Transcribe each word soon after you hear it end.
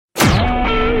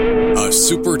A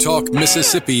Super Talk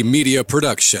Mississippi media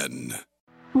production.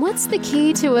 What's the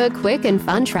key to a quick and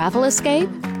fun travel escape?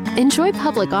 Enjoy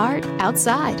public art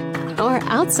outside or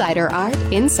outsider art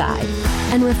inside,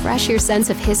 and refresh your sense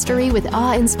of history with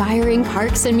awe-inspiring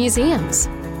parks and museums.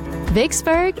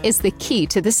 Vicksburg is the key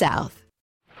to the South.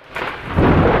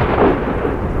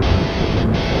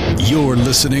 You're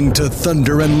listening to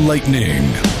Thunder and Lightning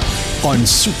on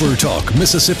Super Talk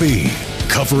Mississippi,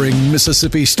 covering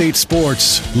Mississippi State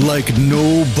sports like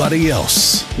nobody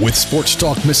else. With Sports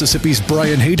Talk Mississippi's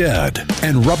Brian Haydad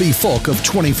and Robbie Falk of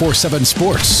 24/7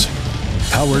 Sports.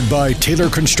 Powered by Taylor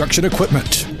Construction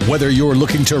Equipment. Whether you're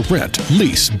looking to rent,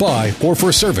 lease, buy, or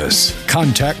for service,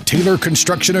 contact Taylor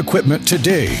Construction Equipment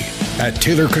today at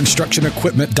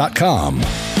taylorconstructionequipment.com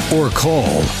or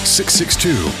call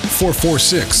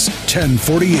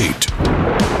 662-446-1048.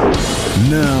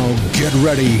 Now get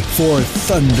ready for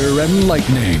Thunder and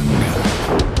Lightning.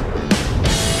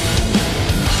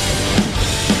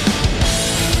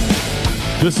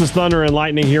 This is Thunder and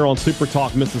Lightning here on Super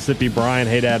Talk Mississippi. Brian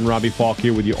Haydad and Robbie Falk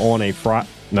here with you on a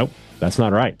Nope, that's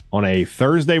not right. On a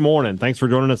Thursday morning. Thanks for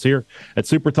joining us here at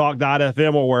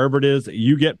supertalk.fm or wherever it is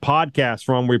you get podcasts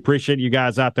from. We appreciate you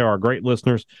guys out there, our great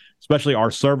listeners, especially our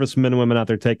servicemen and women out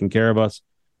there taking care of us.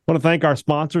 I want to thank our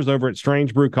sponsors over at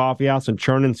Strange Brew Coffee House and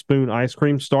Churn and Spoon Ice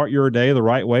Cream. Start your day the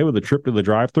right way with a trip to the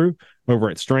drive-thru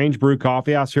over at Strange Brew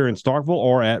Coffee House here in Starkville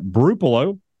or at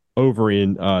Brupolo over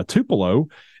in Tupelo.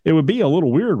 It would be a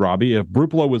little weird, Robbie, if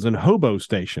Brupolo was in Hobo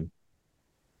Station.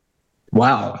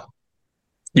 Wow.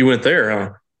 You went there,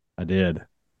 huh? I did.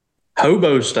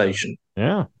 Hobo Station.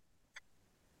 Yeah.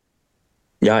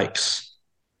 Yikes.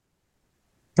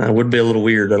 That would be a little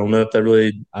weird. I don't know if that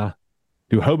really...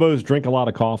 Do hobos drink a lot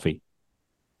of coffee?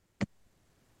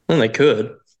 Well, they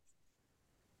could.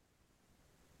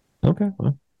 Okay.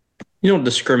 Well. You don't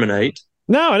discriminate.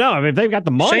 No. I mean, if they've got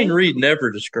the money. Shane Reed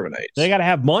never discriminates. They got to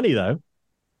have money, though.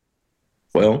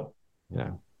 Well,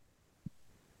 yeah.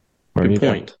 Good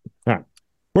point. All right.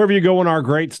 Wherever you go in our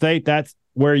great state, that's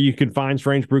where you can find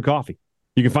Strange Brew Coffee.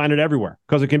 You can find it everywhere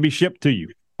because it can be shipped to you.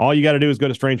 All you got to do is go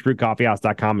to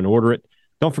strangebrewcoffeehouse.com and order it.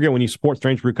 Don't forget, when you support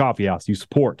Strange Brew Coffee House, you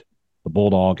support the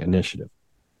Bulldog Initiative.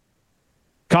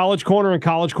 College Corner and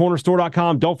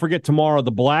collegecornerstore.com. Don't forget tomorrow, the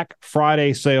Black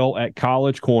Friday sale at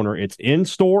College Corner. It's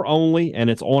in-store only, and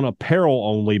it's on apparel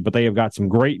only, but they have got some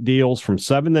great deals from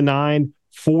 7 to 9,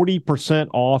 40%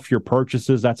 off your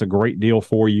purchases. That's a great deal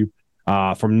for you.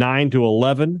 From 9 to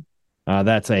 11,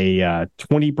 that's a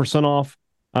 20% off,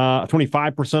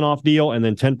 25% off deal, and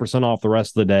then 10% off the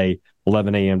rest of the day,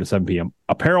 11 a.m. to 7 p.m.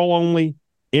 Apparel only,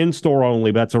 in-store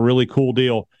only. That's a really cool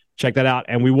deal. Check that out.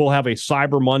 And we will have a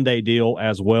Cyber Monday deal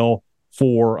as well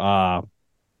for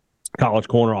College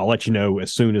Corner. I'll let you know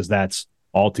as soon as that's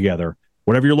all together.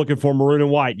 Whatever you're looking for, maroon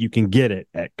and white, you can get it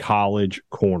at College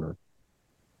Corner.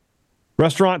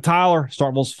 Restaurant Tyler,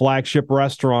 Starkville's flagship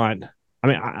restaurant. I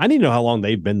mean, I need to know how long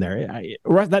they've been there.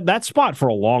 That spot for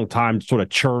a long time sort of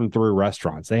churned through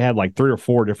restaurants. They had like 3 or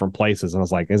 4 different places, and I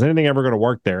was like, is anything ever going to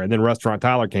work there? And then Restaurant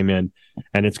Tyler came in,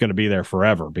 and it's going to be there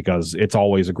forever because it's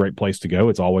always a great place to go.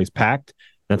 It's always packed.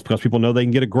 That's because people know they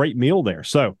can get a great meal there.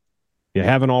 So if you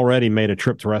haven't already made a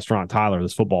trip to Restaurant Tyler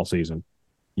this football season,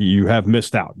 you have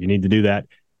missed out. You need to do that.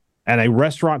 And a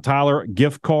Restaurant Tyler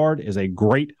gift card is a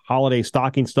great holiday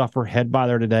stocking stuffer. Head by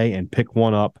there today and pick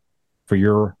one up for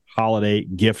your holiday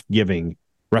gift giving.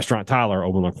 Restaurant Tyler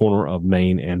over on the corner of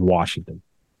Main and Washington.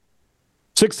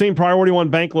 16 Priority One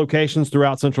Bank locations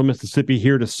throughout Central Mississippi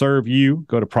here to serve you.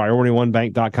 Go to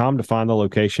PriorityOneBank.com to find the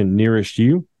location nearest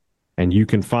you. And you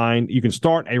can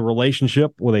start a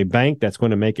relationship with a bank that's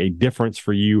going to make a difference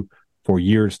for you for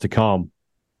years to come.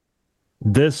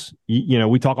 This,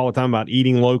 we talk all the time about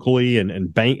eating locally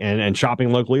and bank and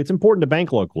shopping locally. It's important to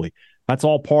bank locally. That's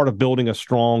all part of building a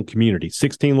strong community.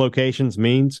 16 locations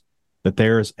means that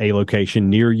there's a location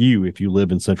near you if you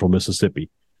live in Central Mississippi.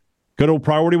 Go to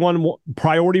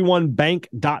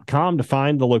PriorityOneBank.com to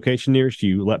find the location nearest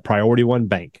you. Let Priority One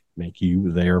Bank make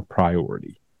you their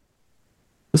priority.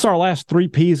 This is our last 3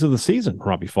 Ps of the season,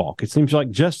 Robbie Falk. It seems like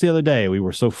just the other day we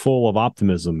were so full of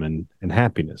optimism and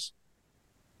happiness.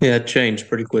 Yeah, it changed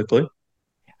pretty quickly.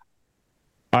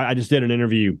 I just did an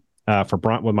interview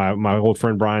with my old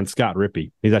friend Brian Scott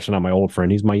Rippey. He's actually not my old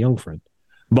friend. He's my young friend.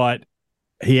 But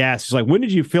he asked, he's like, when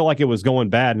did you feel like it was going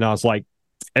bad? And I was like,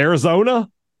 Arizona?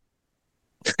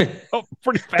 Oh,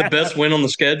 pretty fast. The best win on the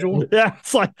schedule? Yeah,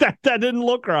 it's like that didn't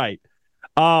look right.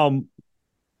 And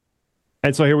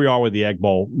so here we are with the Egg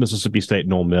Bowl, Mississippi State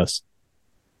and Ole Miss.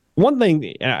 One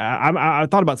thing, I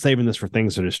thought about saving this for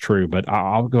things that is true, but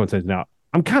I'll go and say it now.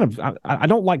 I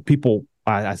don't like people.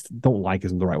 I don't like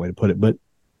isn't the right way to put it, but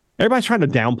everybody's trying to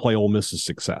downplay Ole Miss's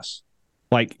success.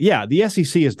 Like, yeah, the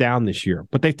SEC is down this year,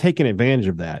 but they've taken advantage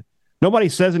of that. Nobody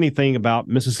says anything about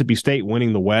Mississippi State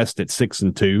winning the West at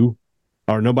 6-2,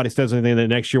 or nobody says anything that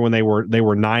next year when they were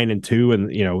 9-2,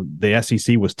 and the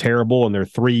SEC was terrible, and their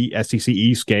 3 SEC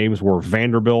East games were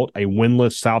Vanderbilt, a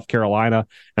winless South Carolina,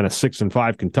 and a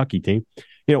 6-5 Kentucky team.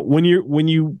 When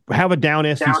you have a down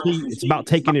SEC, it's about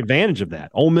taking advantage of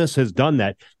that. Ole Miss has done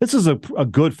that. This is a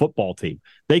good football team.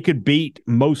 They could beat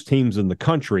most teams in the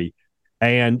country,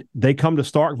 and they come to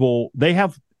Starkville. They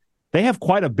have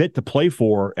quite a bit to play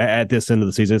for at this end of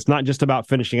the season. It's not just about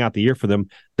finishing out the year for them.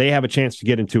 They have a chance to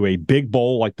get into a big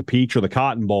bowl like the Peach or the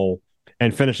Cotton Bowl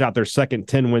and finish out their second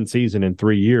 10-win season in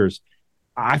 3 years.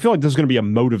 I feel like this is going to be a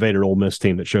motivated Ole Miss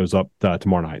team that shows up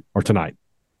tomorrow night or tonight.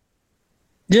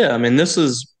 Yeah, I mean, this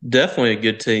is definitely a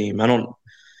good team. I don't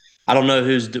know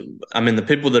the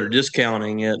people that are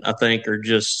discounting it, I think, are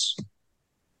just,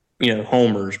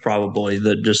 homers probably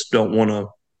that just don't want to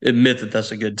admit that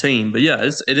that's a good team. But yeah,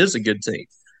 it is a good team.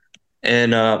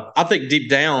 And I think deep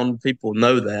down, people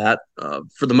know that.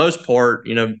 For the most part,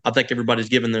 I think everybody's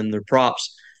giving them their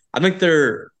props. I think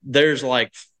there's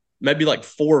maybe 4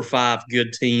 or 5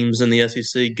 good teams in the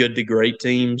SEC, good to great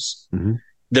teams. Mm-hmm.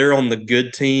 They're on the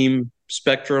good team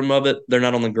spectrum of it. They're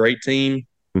not on the great team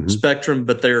spectrum,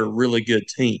 but they're a really good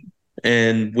team.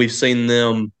 And we've seen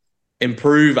them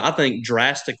improve, I think,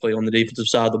 drastically on the defensive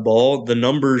side of the ball. The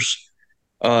numbers,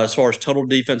 as far as total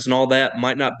defense and all that,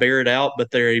 might not bear it out,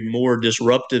 but they're a more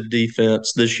disruptive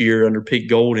defense this year under Pete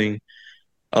Golding.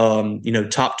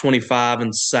 Top 25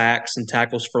 in sacks and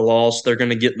tackles for loss. They're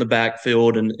going to get in the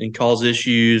backfield and cause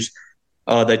issues.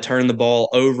 They turn the ball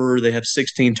over. They have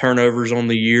 16 turnovers on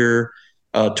the year.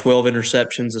 12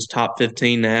 interceptions is top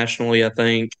 15 nationally, I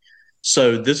think.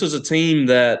 So this is a team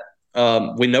that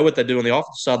we know what they do on the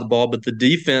offensive side of the ball, but the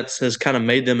defense has kind of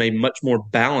made them a much more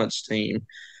balanced team.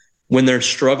 When they're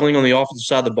struggling on the offensive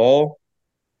side of the ball,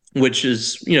 which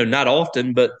is, not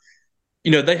often, but,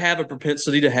 they have a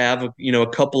propensity to have, a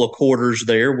couple of quarters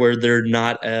there where they're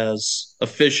not as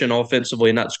efficient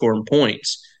offensively and not scoring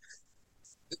points.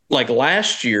 Like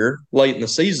last year, late in the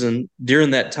season,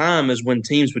 during that time is when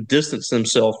teams would distance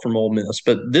themselves from Ole Miss.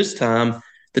 But this time,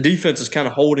 the defense is kind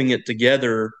of holding it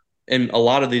together in a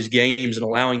lot of these games and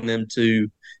allowing them to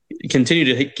continue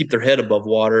to keep their head above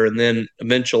water. And then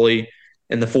eventually,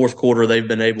 in the fourth quarter, they've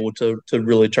been able to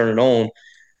really turn it on.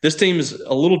 This team is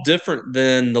a little different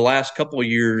than the last couple of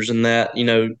years in that,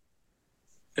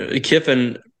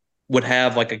 Kiffin would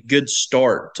have like a good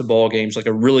start to ball games, like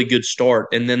a really good start,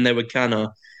 and then there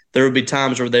would be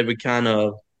times where they would kind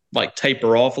of like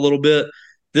taper off a little bit.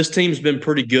 This team's been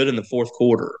pretty good in the fourth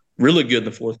quarter, really good in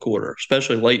the fourth quarter,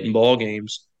 especially late in ball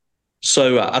games.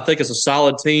 So I think it's a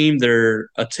solid team. They're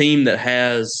a team that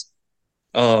has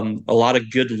a lot of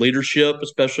good leadership,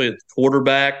 especially at the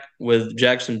quarterback with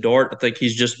Jackson Dart. I think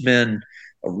he's just been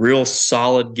a real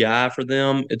solid guy for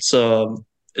them. It's a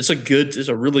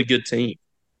really good team.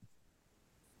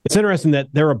 It's interesting that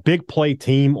they're a big play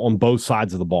team on both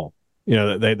sides of the ball.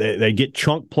 They get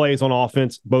chunk plays on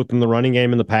offense, both in the running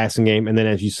game and the passing game. And then,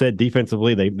 as you said,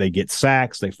 defensively, they get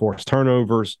sacks, they force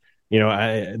turnovers.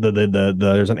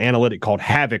 There's an analytic called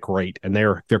havoc rate, and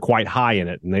they're quite high in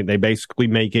it. And they basically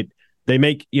make it.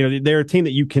 They're a team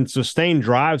that you can sustain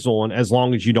drives on as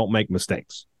long as you don't make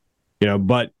mistakes.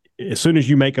 But as soon as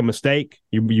you make a mistake,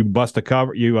 you bust a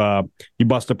cover, you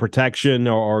bust a protection,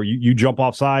 or you jump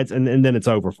off sides, and then it's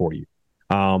over for you.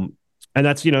 And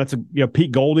that's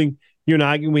Pete Golding. You and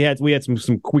I, we had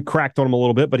we cracked on him a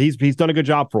little bit, but he's done a good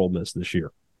job for Ole Miss this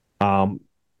year. And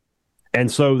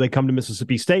so they come to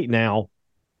Mississippi State now,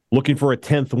 looking for a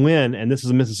 10th win, and this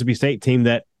is a Mississippi State team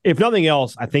that, if nothing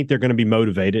else, I think they're going to be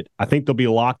motivated. I think they'll be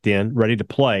locked in, ready to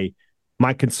play.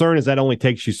 My concern is that only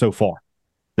takes you so far.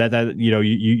 That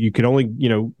you can only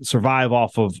survive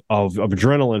off of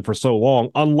adrenaline for so long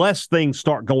unless things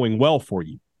start going well for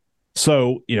you.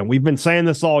 So we've been saying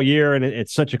this all year, and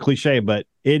it's such a cliche, but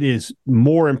it is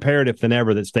more imperative than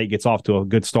ever that State gets off to a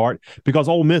good start, because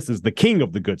Ole Miss is the king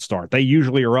of the good start. They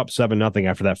usually are up 7-0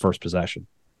 after that first possession.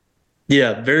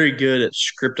 Yeah, very good at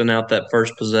scripting out that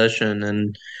first possession.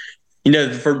 And,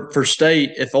 for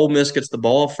State, if Ole Miss gets the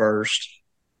ball first,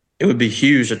 it would be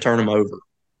huge to turn them over.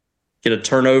 Get a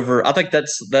turnover. I think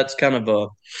that's kind of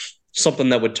something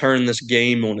that would turn this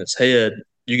game on its head.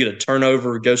 You get a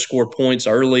turnover, go score points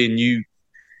early, and you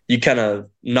kind of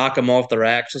knock them off their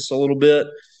axis a little bit.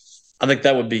 I think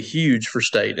that would be huge for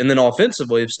State. And then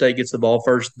offensively, if State gets the ball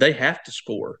first, they have to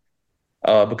score.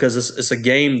 Because it's a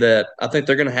game that I think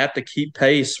they're going to have to keep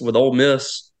pace with Ole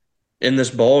Miss in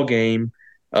this ball game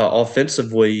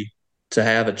offensively to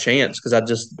have a chance because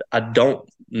I don't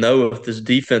know if this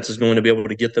defense is going to be able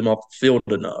to get them off the field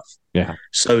enough. Yeah.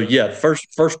 So yeah,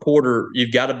 first quarter,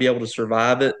 you've got to be able to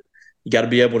survive it. You got to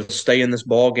be able to stay in this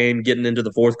ball game, getting into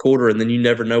the fourth quarter, and then you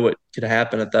never know what could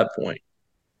happen at that point.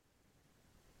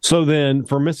 So then,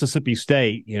 for Mississippi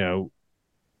State,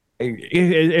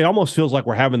 it almost feels like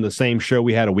we're having the same show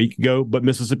we had a week ago, but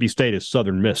Mississippi State is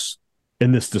Southern Miss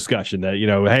in this discussion. That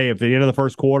hey, if at the end of the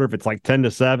first quarter, if it's like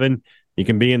 10-7, you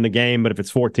can be in the game, but if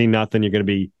it's 14-0, you're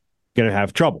going to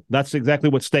have trouble. That's exactly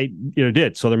what State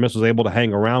did. Southern Miss was able to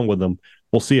hang around with them.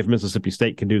 We'll see if Mississippi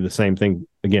State can do the same thing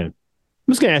again.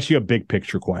 I'm just going to ask you a big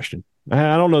picture question.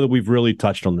 I don't know that we've really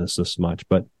touched on this much,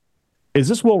 but is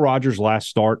this Will Rogers' last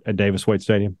start at Davis Wade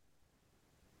Stadium?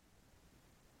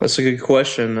 That's a good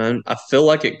question, and I feel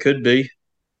like it could be.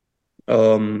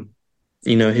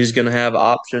 He's going to have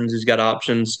options. He's got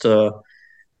options to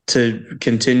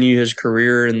continue his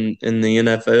career in the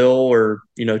NFL or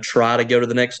try to go to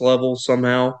the next level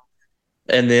somehow,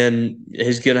 and then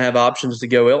he's going to have options to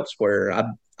go elsewhere.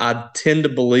 I tend to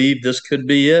believe this could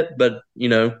be it, but you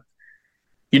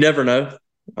never know.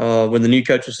 When the new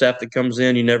coaching staff that comes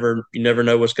in, you never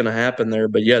know what's going to happen there.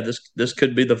 But yeah, this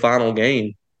could be the final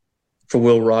game for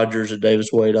Will Rogers at Davis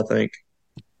Wade, I think.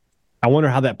 I wonder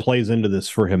how that plays into this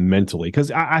for him mentally,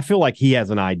 because I feel like he has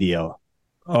an idea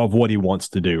of what he wants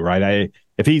to do, right?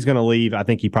 If he's going to leave, I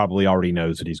think he probably already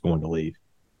knows that he's going to leave.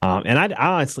 And I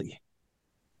honestly,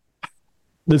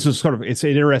 this is it's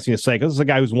interesting to say, because this is a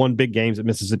guy who's won big games at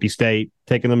Mississippi State,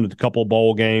 taken them to a couple of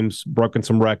bowl games, broken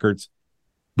some records.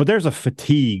 But there's a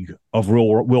fatigue of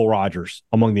Will Rogers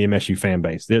among the MSU fan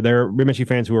base. There are MSU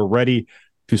fans who are ready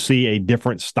to see a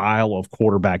different style of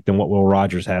quarterback than what Will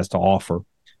Rogers has to offer.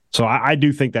 So I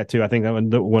do think that too. I think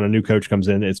that when a new coach comes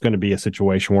in, it's going to be a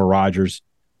situation where Rogers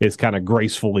is kind of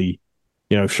gracefully,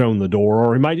 shown the door,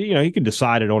 or he might, he could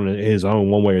decide it on his own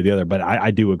one way or the other. But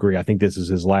I do agree. I think this is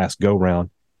his last go round.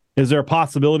 Is there a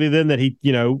possibility then that he,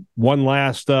 one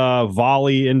last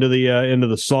volley into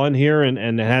the sun here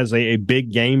and has a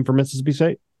big game for Mississippi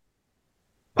State?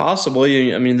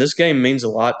 Possibly. I mean, this game means a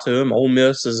lot to him. Ole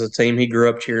Miss is a team he grew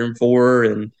up cheering for,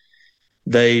 and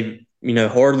they,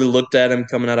 hardly looked at him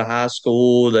coming out of high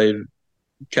school. They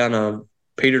kind of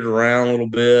petered around a little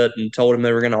bit and told him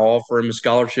they were going to offer him a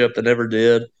scholarship. They never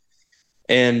did.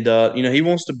 And, he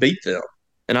wants to beat them.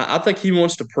 And I think he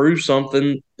wants to prove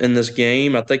something in this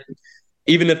game. I think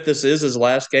even if this is his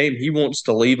last game, he wants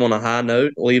to leave on a high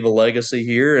note, leave a legacy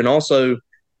here. And also,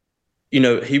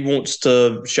 he wants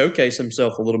to showcase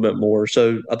himself a little bit more.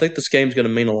 So I think this game's going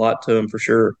to mean a lot to him for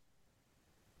sure.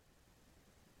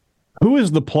 Who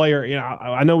is the player?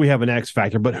 I know we have an X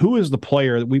factor, but who is the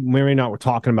player that we may or not were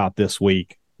talking about this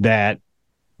week that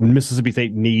Mississippi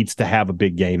State needs to have a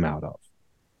big game out of?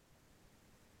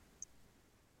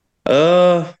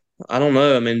 I don't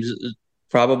know. I mean,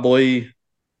 probably.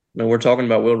 We're talking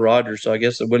about Will Rogers, so I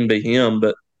guess it wouldn't be him.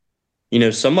 But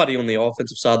somebody on the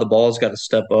offensive side of the ball has got to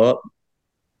step up.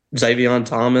 Xavion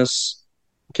Thomas,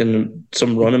 can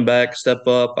some running back step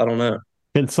up? I don't know.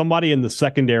 Can somebody in the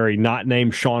secondary not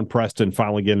named Sean Preston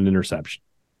finally get an interception?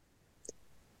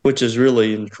 Which is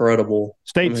really incredible.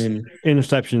 State's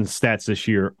interception stats this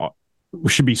year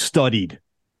should be studied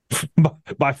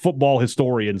by football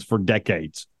historians for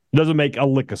decades. It doesn't make a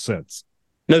lick of sense.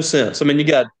 No sense. I mean, you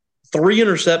got 3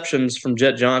 interceptions from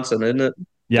Jet Johnson, isn't it?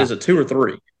 Yeah. Is it 2 or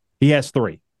 3? He has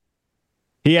 3.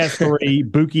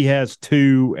 Buki has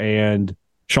 2, and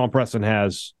Sean Preston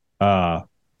has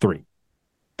 3.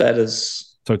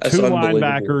 That's 2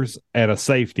 linebackers and a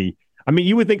safety. I mean,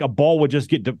 you would think a ball would just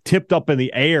get tipped up in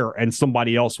the air and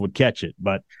somebody else would catch it,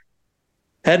 but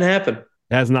hadn't happened.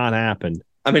 Has not happened.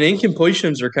 I mean,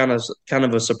 incompletions are kind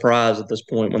of a surprise at this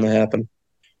point when they happen.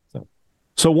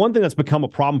 So one thing that's become a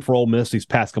problem for Ole Miss these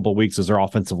past couple of weeks is their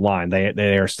offensive line.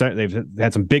 They've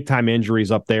had some big time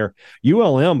injuries up there.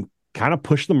 ULM kind of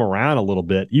pushed them around a little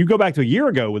bit. You go back to a year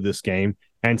ago with this game,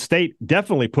 and State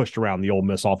definitely pushed around the Ole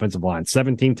Miss offensive line,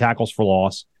 17 tackles for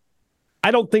loss.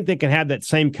 I don't think they can have that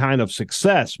same kind of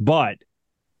success, but,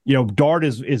 Dart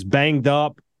is banged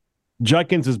up.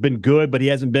 Judkins has been good, but he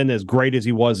hasn't been as great as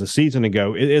he was a season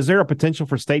ago. Is there a potential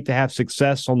for State to have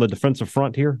success on the defensive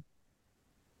front here?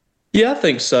 Yeah, I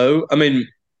think so. I mean,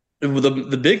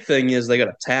 the big thing is they got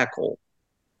to tackle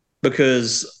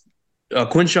because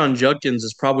Quinshon Judkins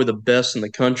is probably the best in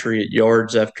the country at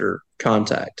yards after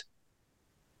contact.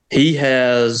 He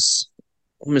has,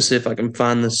 let me see if I can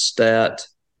find this stat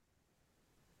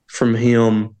from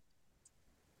him.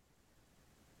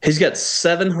 He's got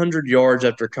 700 yards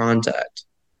after contact.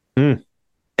 And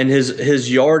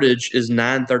his yardage is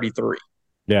 933.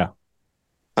 Yeah.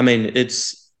 I mean,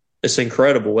 it's it's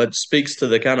incredible. It speaks to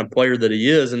the kind of player that he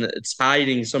is, and it's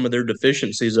hiding some of their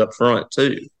deficiencies up front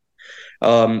too.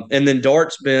 And then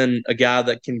Dart's been a guy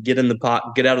that can get out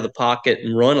of the pocket,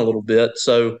 and run a little bit.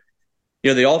 So,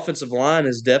 the offensive line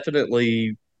has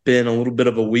definitely been a little bit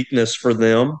of a weakness for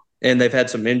them, and they've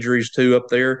had some injuries too up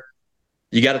there.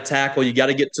 You got to tackle. You got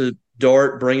to get to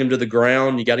Dart, bring him to the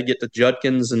ground. You got to get to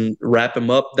Judkins and wrap him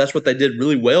up. That's what they did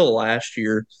really well last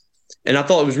year. And I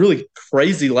thought it was really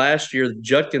crazy last year that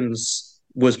Judkins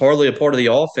was hardly a part of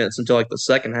the offense until like the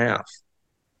second half.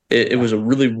 It was a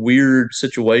really weird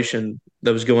situation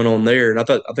that was going on there. And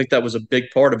I think that was a big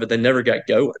part of it. They never got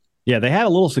going. Yeah, they had a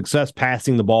little success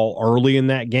passing the ball early in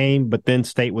that game, but then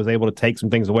State was able to take some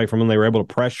things away from them. They were able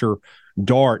to pressure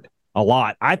Dart a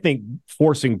lot. I think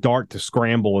forcing Dart to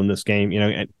scramble in this game,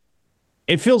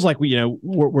 it feels like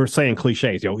we're saying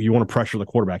cliches. You want to pressure the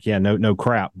quarterback. Yeah, no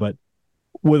crap. But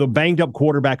with a banged up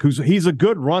quarterback he's a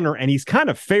good runner and he's kind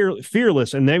of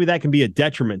fearless, and maybe that can be a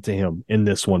detriment to him in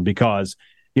this one because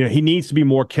he needs to be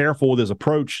more careful with his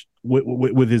approach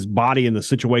with his body in the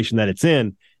situation that it's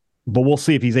in. But we'll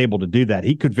see if he's able to do that.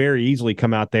 He could very easily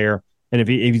come out there, and if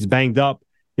he's banged up,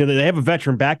 they have a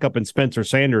veteran backup in Spencer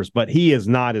Sanders, but he is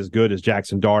not as good as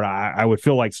Jackson Dart. I would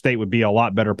feel like State would be a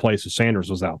lot better place if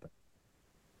Sanders was out there.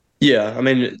 Yeah, I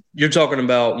mean, you're talking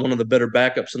about one of the better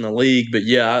backups in the league, but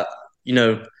yeah,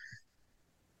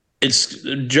 it's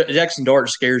Jackson Dart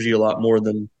scares you a lot more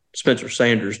than Spencer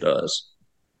Sanders does.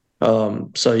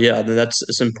 So yeah,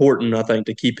 it's important, I think,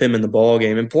 to keep him in the ball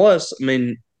game. And plus, I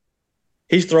mean,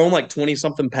 he's thrown like 20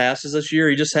 something passes this year.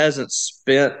 He just hasn't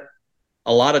spent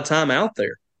a lot of time out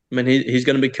there. I mean, he's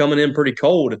going to be coming in pretty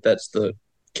cold if that's the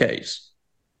case.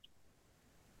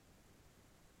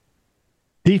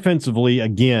 Defensively,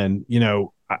 again,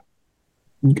 it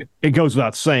goes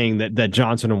without saying that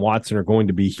Johnson and Watson are going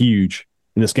to be huge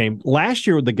in this game. Last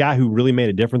year, the guy who really made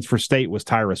a difference for State was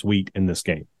Tyrus Wheat in this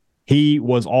game. He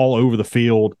was all over the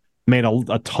field, made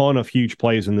a ton of huge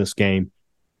plays in this game.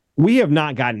 We have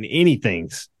not gotten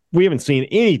anything. We haven't seen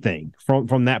anything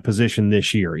from that position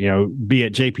this year. Be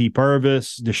it J.P.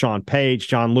 Purvis, Deshaun Page,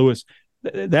 John Lewis.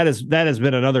 That has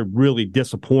been another really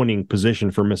disappointing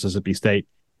position for Mississippi State.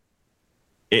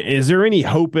 Is there any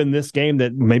hope in this game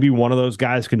that maybe one of those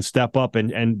guys can step up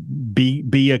and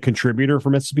be a contributor for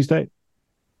Mississippi State?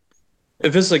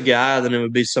 If it's a guy, then it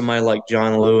would be somebody like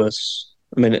John Lewis.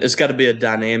 I mean, it's got to be a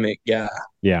dynamic guy.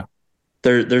 Yeah.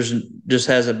 There's just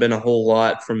hasn't been a whole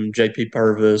lot from J.P.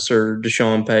 Purvis or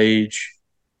Deshaun Page.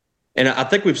 And I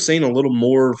think we've seen a little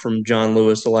more from John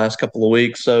Lewis the last couple of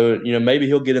weeks. So, maybe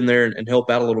he'll get in there and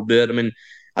help out a little bit. I mean,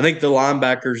 I think the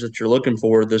linebackers that you're looking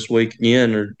for this week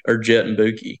again are Jet and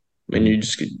Buki. I mean,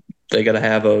 they got to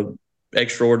have a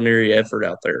extraordinary effort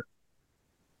out there.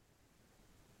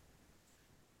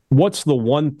 What's the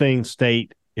one thing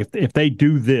State, if they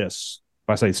do this, if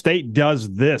I say State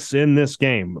does this in this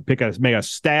game, make a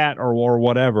stat or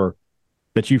whatever,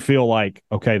 that you feel like,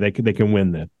 okay, they can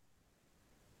win then?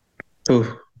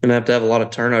 Ooh, gonna have to have a lot of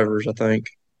turnovers, I think.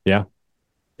 Yeah.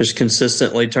 Just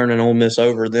consistently turning Ole Miss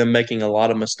over, them making a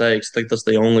lot of mistakes. I think that's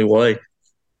the only way.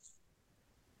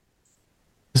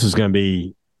 This is going to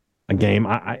be a game.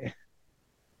 I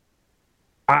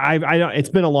it's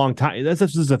been a long time. This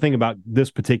is the thing about this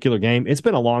particular game. It's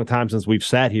been a long time since we've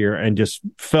sat here and just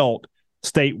felt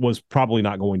State was probably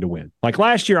not going to win. Like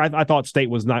last year, I thought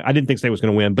State was not. I didn't think State was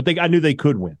going to win, but I knew they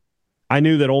could win. I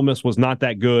knew that Ole Miss was not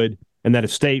that good, and that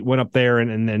if State went up there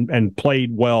and played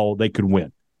well, they could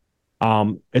win.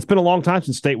 It's been a long time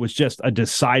since State was just a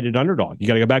decided underdog. You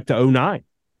got to go back to 2009,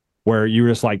 where you were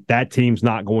just like, that team's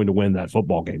not going to win that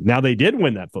football game. Now they did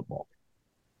win that football game,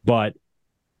 but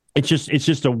it's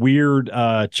just a weird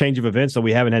change of events that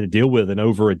we haven't had to deal with in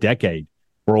over a decade,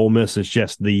 where Ole Miss is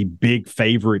just the big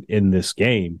favorite in this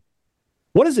game.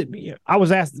 What does it mean?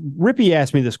 Rippy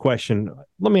asked me this question.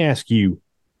 Let me ask you,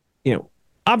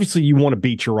 obviously you want to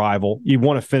beat your rival. You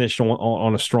want to finish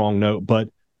on a strong note, but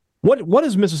what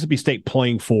is Mississippi State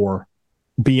playing for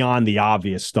beyond the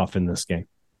obvious stuff in this game?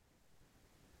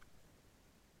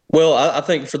 Well, I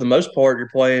think for the most part, you're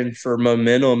playing for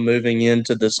momentum moving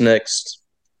into this next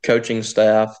coaching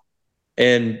staff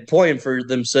and playing for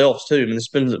themselves too. I mean, it's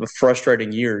been a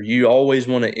frustrating year. You always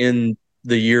want to end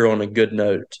the year on a good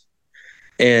note,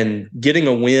 and getting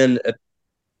a win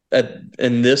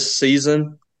in this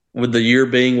season, with the year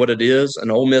being what it is,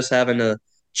 and Ole Miss having a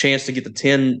chance to get to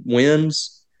 10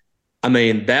 wins, I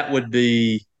mean, that would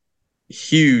be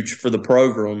huge for the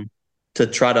program to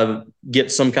try to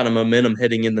get some kind of momentum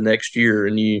heading in the next year.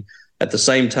 And at the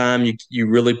same time, you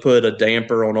really put a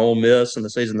damper on Ole Miss in the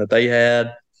season that they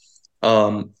had.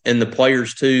 And the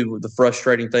players too, the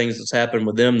frustrating things that's happened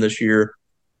with them this year.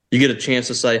 you get a chance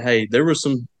to say, hey, there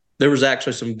was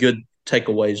actually some good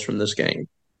takeaways from this game,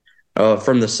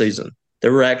 from the season.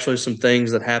 There were actually some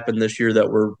things that happened this year that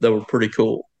were pretty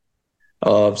cool.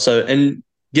 And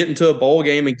getting to a bowl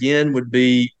game again would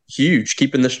be huge.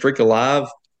 Keeping the streak alive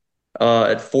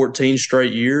at 14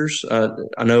 straight years.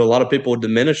 I know a lot of people would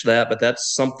diminish that, but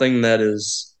that's something that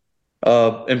is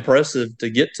impressive to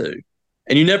get to.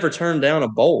 And you never turn down a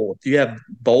bowl. If you have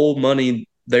bowl money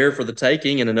there for the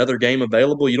taking and another game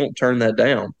available, you don't turn that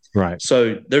down. Right.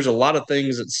 So there's a lot of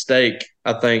things at stake,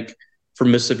 I think, for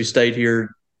Mississippi State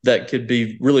here that could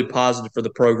be really positive for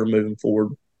the program moving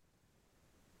forward.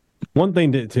 One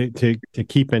thing to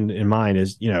keep in mind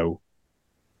is,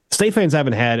 State fans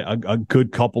haven't had a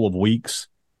good couple of weeks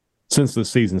since the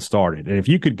season started. And if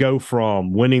you could go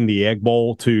from winning the Egg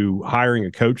Bowl to hiring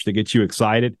a coach that gets you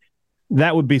excited,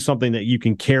 that would be something that you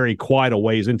can carry quite a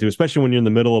ways into, especially when you're in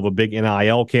the middle of a big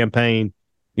NIL campaign.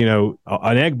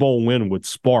 An Egg Bowl win would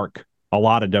spark a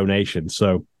lot of donations.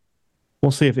 So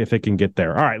we'll see if it can get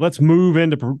there. All right, let's move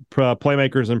into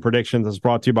Playmakers and predictions. This is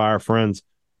brought to you by our friends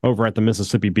over at the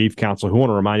Mississippi Beef Council, who want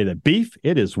to remind you that beef,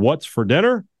 it is what's for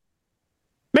dinner.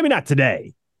 Maybe not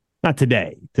today. Not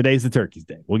today. Today's the turkey's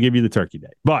day. We'll give you the turkey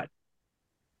day. But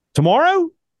tomorrow,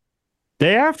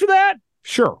 day after that,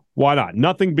 sure, why not?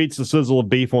 Nothing beats the sizzle of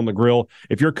beef on the grill.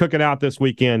 If you're cooking out this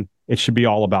weekend, it should be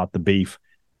all about the beef.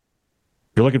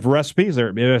 If you're looking for recipes, they're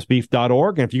at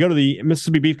msbeef.org. And if you go to the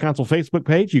Mississippi Beef Council Facebook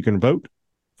page, you can vote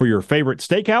for your favorite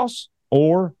steakhouse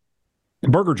or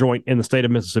burger joint in the state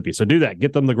of Mississippi. So do that.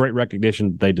 Get them the great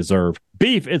recognition they deserve.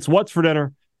 Beef, it's what's for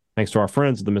dinner. Thanks to our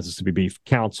friends at the Mississippi Beef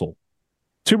Council.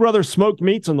 Two Brothers Smoked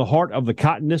Meats in the heart of the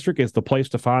Cotton District is the place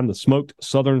to find the smoked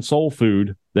Southern soul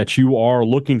food that you are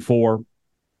looking for.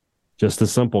 Just as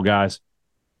simple, guys.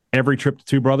 Every trip to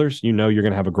Two Brothers, you're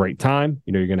going to have a great time.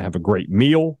 You're going to have a great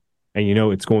meal. And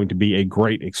it's going to be a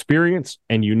great experience.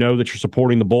 And you know that you're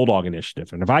supporting the Bulldog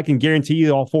Initiative. And if I can guarantee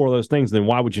you all four of those things, then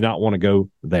why would you not want to go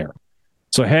there?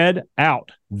 So head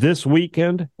out this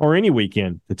weekend or any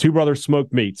weekend to Two Brothers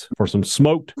Smoked Meats for some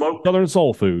smoked Southern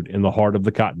soul food in the heart of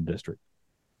the Cotton District.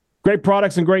 Great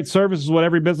products and great service is what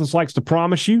every business likes to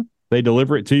promise you. They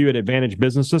deliver it to you at Advantage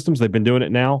Business Systems. They've been doing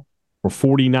it now for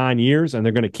 49 years, and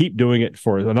they're going to keep doing it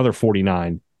for another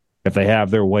 49 if they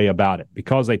have their way about it,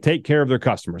 because they take care of their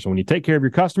customers. And when you take care of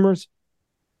your customers,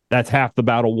 that's half the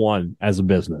battle won as a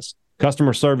business.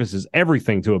 Customer service is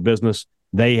everything to a business.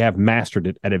 They have mastered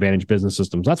it at Advantage Business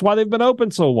Systems. That's why they've been open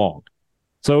so long.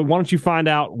 So why don't you find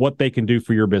out what they can do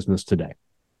for your business today?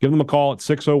 Give them a call at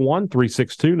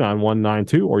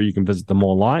 601-362-9192, or you can visit them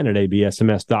online at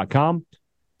absms.com.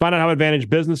 Find out how Advantage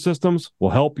Business Systems will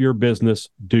help your business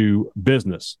do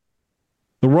business.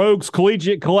 The Rogues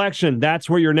Collegiate Collection, that's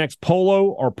where your next polo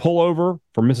or pullover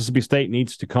for Mississippi State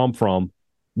needs to come from.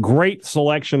 Great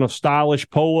selection of stylish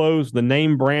polos, the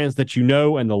name brands that you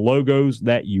know and the logos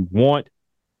that you want.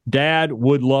 Dad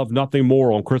would love nothing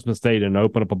more on Christmas Day than to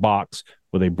open up a box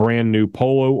with a brand new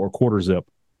polo or quarter zip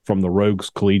from the Rogues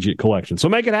Collegiate Collection. So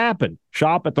make it happen.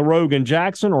 Shop at the Rogue in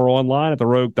Jackson or online at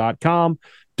therogue.com.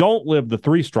 Don't live the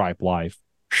three-stripe life.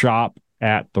 Shop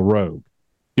at the Rogue.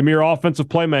 Give me your offensive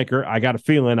playmaker. I got a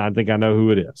feeling. I think I know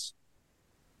who it is.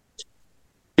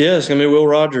 Yeah, it's going to be Will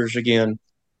Rogers again.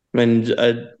 I mean,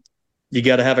 you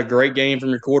got to have a great game from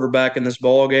your quarterback in this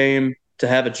ball game to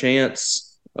have a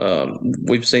chance.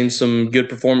 We've seen some good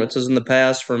performances in the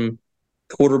past from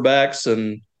quarterbacks,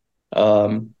 and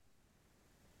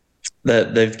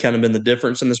that they've kind of been the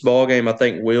difference in this ball game. I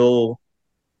think Will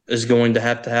is going to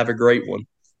have a great one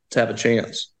to have a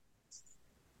chance.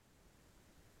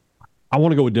 I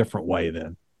want to go a different way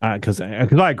then, because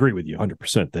I agree with you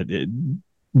 100% that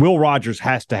Will Rogers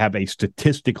has to have a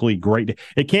statistically great.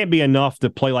 It can't be enough to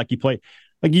play like he played.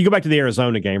 Like you go back to the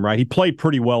Arizona game, right? He played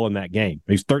pretty well in that game.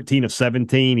 He's 13 of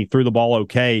 17. He threw the ball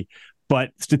okay,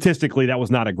 but statistically that was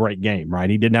not a great game, right?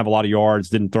 He didn't have a lot of yards,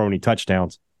 didn't throw any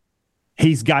touchdowns.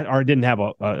 Didn't have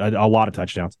a lot of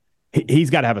touchdowns. He's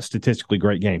got to have a statistically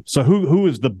great game. So who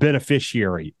is the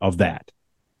beneficiary of that?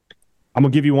 I'm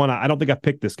gonna give you one. I don't think I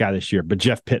picked this guy this year, but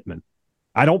Jeff Pittman.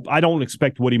 I don't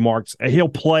expect Woody Marks. He'll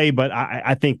play, but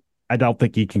I don't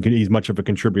think he's much of a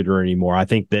contributor anymore. I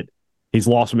think that he's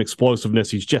lost some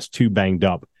explosiveness. He's just too banged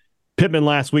up. Pittman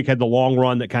last week had the long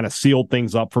run that kind of sealed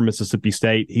things up for Mississippi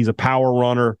State. He's a power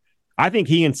runner. I think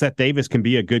he and Seth Davis can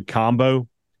be a good combo.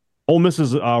 Ole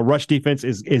Miss's rush defense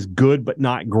is good, but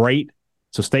not great.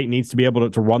 So State needs to be able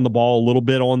to run the ball a little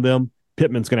bit on them.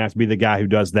 Pittman's going to have to be the guy who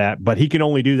does that, but he can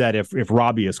only do that if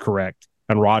Robbie is correct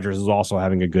and Rogers is also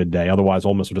having a good day. Otherwise,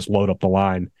 Ole Miss will just load up the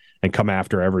line and come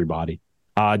after everybody.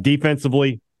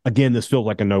 Defensively, again, this feels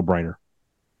like a no-brainer.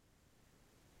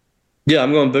 Yeah,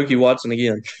 I'm going Buki Watson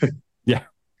again. Yeah.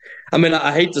 I mean,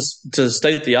 I hate to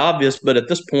state the obvious, but at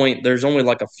this point, there's only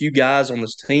like a few guys on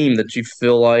this team that you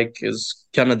feel like is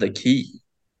kind of the key.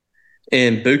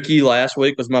 And Buki last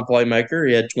week was my playmaker.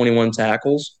 He had 21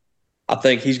 tackles. I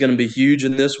think he's going to be huge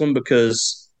in this one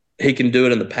because he can do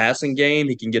it in the passing game.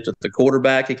 He can get to the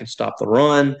quarterback. He can stop the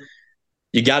run.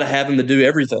 You got to have him to do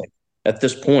everything at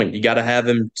this point. You got to have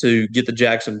him to get the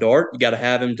Jackson dart. You got to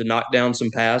have him to knock down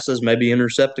some passes, maybe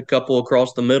intercept a couple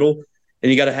across the middle, and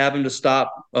you got to have him to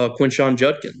stop Quinshon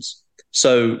Judkins.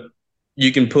 So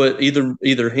you can put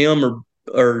either him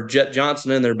or Jet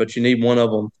Johnson in there, but you need one of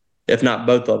them, if not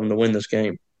both of them, to win this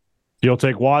game. You'll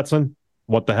take Watson?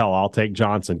 What the hell? I'll take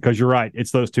Johnson because you're right.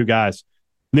 It's those two guys.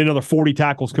 And then another 40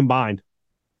 tackles combined.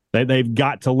 They've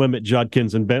got to limit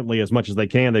Judkins and Bentley as much as they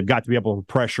can. They've got to be able to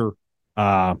pressure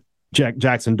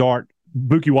Jackson Dart.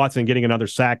 Buki Watson getting another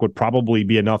sack would probably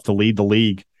be enough to lead the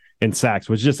league in sacks,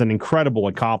 which is just an incredible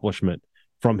accomplishment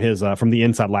from his from the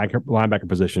inside linebacker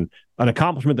position. An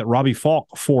accomplishment that Robbie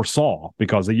Falk foresaw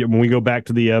because when we go back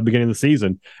to the beginning of the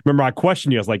season, remember I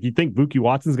questioned you. I was like, you think Buki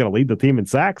Watson's going to lead the team in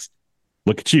sacks?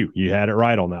 Look at you. You had it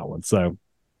right on that one. So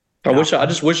I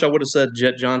just wish I would have said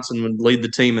Jet Johnson would lead the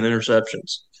team in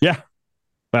interceptions. Yeah.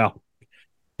 Well,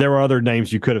 there were other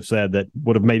names you could have said that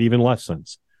would have made even less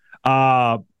sense.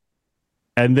 And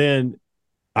then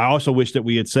I also wish that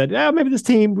we had said, maybe this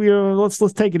team, let's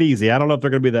take it easy. I don't know if they're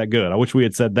going to be that good. I wish we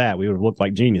had said that. We would have looked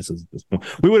like geniuses at this point.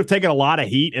 We would have taken a lot of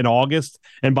heat in August,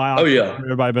 and by October,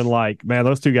 everybody been like, man,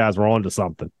 those two guys were on to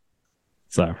something.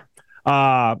 So,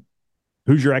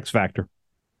 who's your X factor?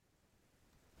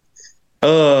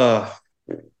 I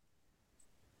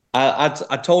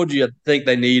told you I think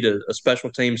they need a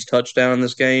special teams touchdown in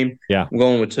this game. Yeah. I'm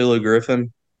going with Tulu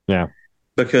Griffin. Yeah.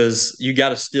 Because you got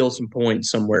to steal some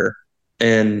points somewhere.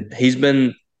 And he's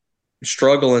been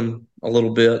struggling a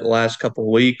little bit the last couple of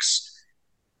weeks.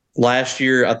 Last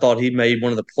year, I thought he made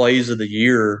one of the plays of the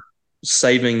year,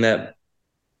 saving that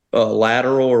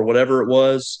lateral or whatever it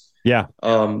was. Yeah.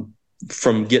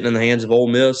 From getting in the hands of Ole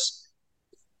Miss.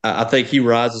 I think he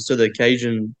rises to the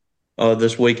occasion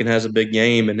this week and has a big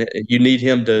game, and you need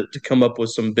him to come up with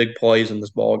some big plays in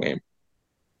this ball game.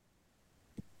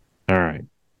 All right.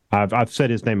 I've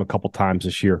said his name a couple times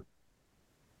this year.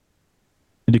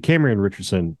 DeCamerion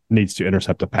Richardson needs to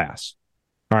intercept a pass.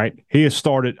 All right. He has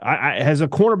started. Has a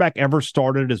cornerback ever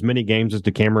started as many games as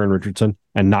DeCamerion Richardson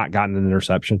and not gotten an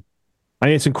interception? I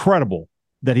mean, it's incredible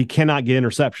that he cannot get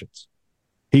interceptions.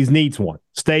 He needs one.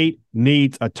 State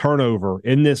needs a turnover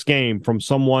in this game from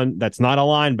someone that's not a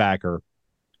linebacker.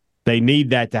 They need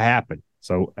that to happen.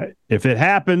 So if it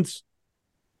happens,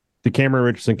 DeCamerion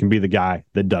Richardson can be the guy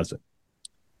that does it.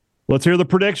 Let's hear the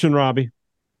prediction, Robbie.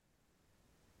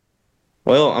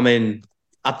 Well, I mean,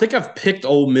 I think I've picked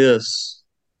Ole Miss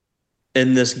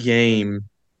in this game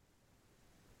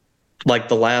like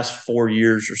the last 4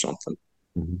 years or something.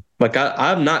 Mm-hmm. Like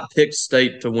I've not picked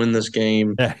State to win this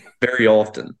game very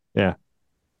often. Yeah.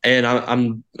 And I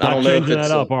don't know if it's that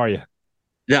up, are you?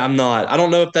 Yeah, I'm not. I don't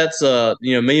know if that's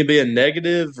me being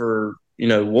negative or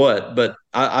what, but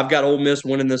I've got Ole Miss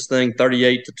winning this thing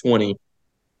 38-20.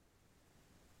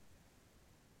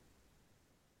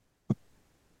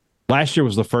 Last year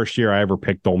was the first year I ever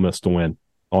picked Ole Miss to win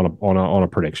on a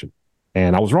prediction,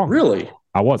 and I was wrong. Really?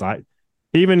 I was.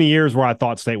 Even the years where I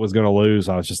thought State was going to lose,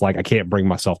 I was just like, I can't bring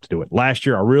myself to do it. Last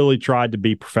year, I really tried to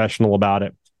be professional about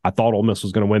it. I thought Ole Miss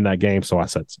was going to win that game, so I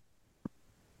said so.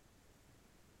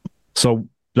 So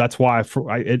that's why,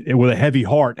 with a heavy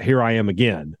heart, here I am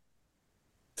again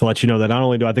to let you know that not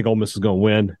only do I think Ole Miss is going to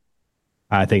win,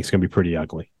 I think it's going to be pretty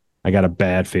ugly. I got a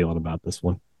bad feeling about this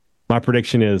one. My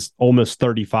prediction is Ole Miss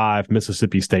 35,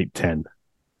 Mississippi State 10.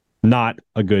 Not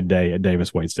a good day at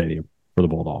Davis Wade Stadium for the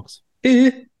Bulldogs.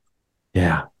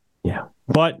 Yeah.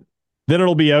 But then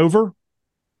it'll be over.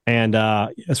 And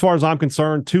as far as I'm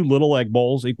concerned, 2 Little Egg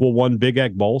Bowls equal 1 Big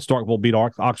Egg Bowl. Starkville beat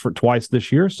Oxford twice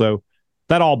this year, so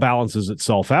that all balances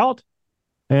itself out.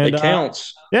 And it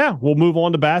counts. We'll move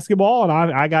on to basketball, and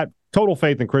I got total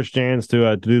faith in Chris Jans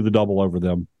to do the double over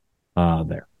them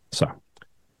there. So,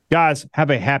 guys, have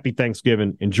a happy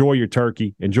Thanksgiving. Enjoy your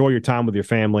turkey. Enjoy your time with your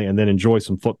family, and then enjoy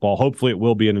some football. Hopefully it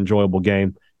will be an enjoyable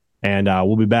game. And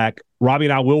we'll be back. Robbie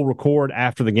and I will record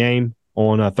after the game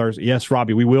on Thursday. Yes,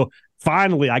 Robbie, we will.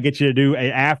 Finally, I get you to do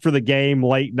a after the game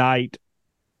late night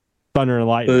Thunder and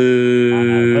Lightning.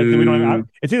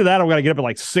 It's either that or we got to get up at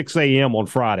like 6 a.m. on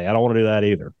Friday. I don't want to do that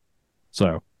either.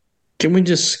 So, can we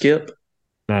just skip?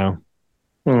 No,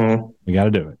 we got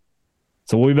to do it.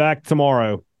 So we'll be back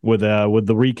tomorrow with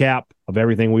the recap of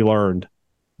everything we learned.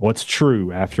 What's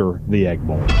true after the Egg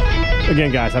Bowl.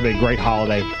 Again, guys, have a great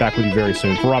holiday. Back with you very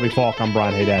soon. For Robbie Falk, I'm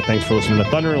Brian Haydad. Thanks for listening to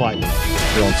Thunder and Lightning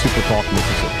here on Super Talk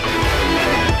Mississippi.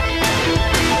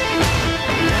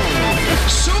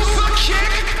 Super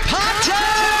Kick Party!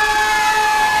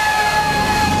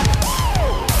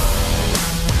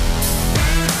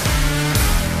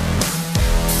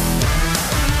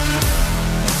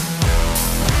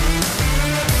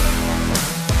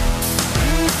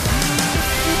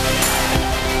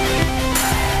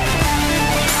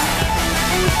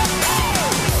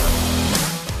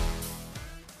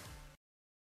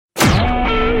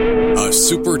 A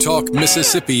Super Talk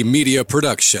Mississippi media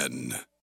production.